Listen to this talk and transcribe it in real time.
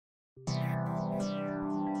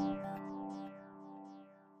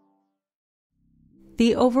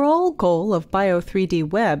The overall goal of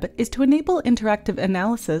Bio3D-web is to enable interactive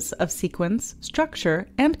analysis of sequence, structure,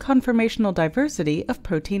 and conformational diversity of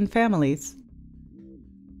protein families.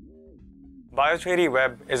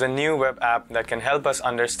 Bio3D-web is a new web app that can help us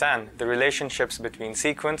understand the relationships between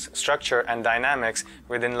sequence, structure, and dynamics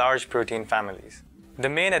within large protein families. The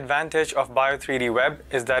main advantage of Bio3D-web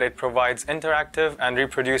is that it provides interactive and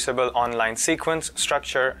reproducible online sequence,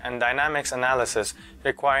 structure, and dynamics analysis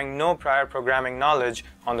requiring no prior programming knowledge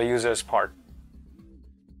on the user's part.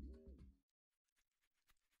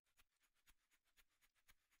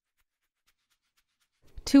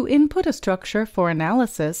 To input a structure for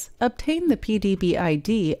analysis, obtain the PDB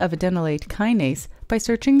ID of adenylate kinase by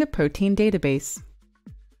searching the protein database.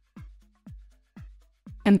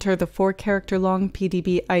 Enter the 4-character-long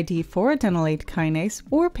PDB ID for adenylate kinase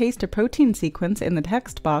or paste a protein sequence in the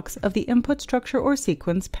text box of the Input Structure or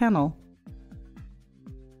Sequence panel.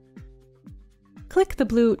 Click the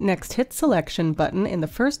blue Next Hit Selection button in the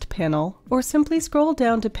first panel, or simply scroll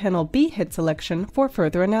down to Panel B Hit Selection for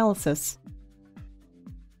further analysis.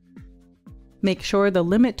 Make sure the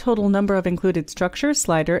Limit Total Number of Included Structures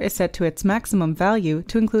slider is set to its maximum value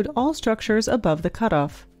to include all structures above the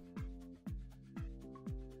cutoff.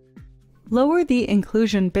 Lower the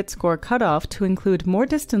Inclusion Bit Score cutoff to include more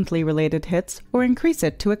distantly related hits, or increase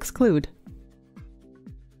it to exclude.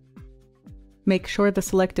 Make sure the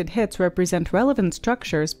selected hits represent relevant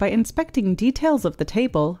structures by inspecting details of the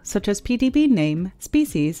table, such as PDB name,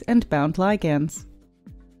 species, and bound ligands.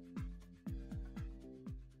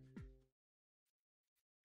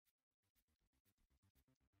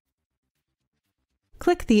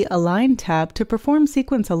 Click the Align tab to perform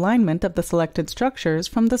sequence alignment of the selected structures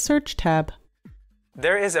from the Search tab.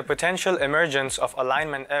 There is a potential emergence of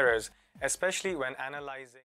alignment errors, especially when analyzing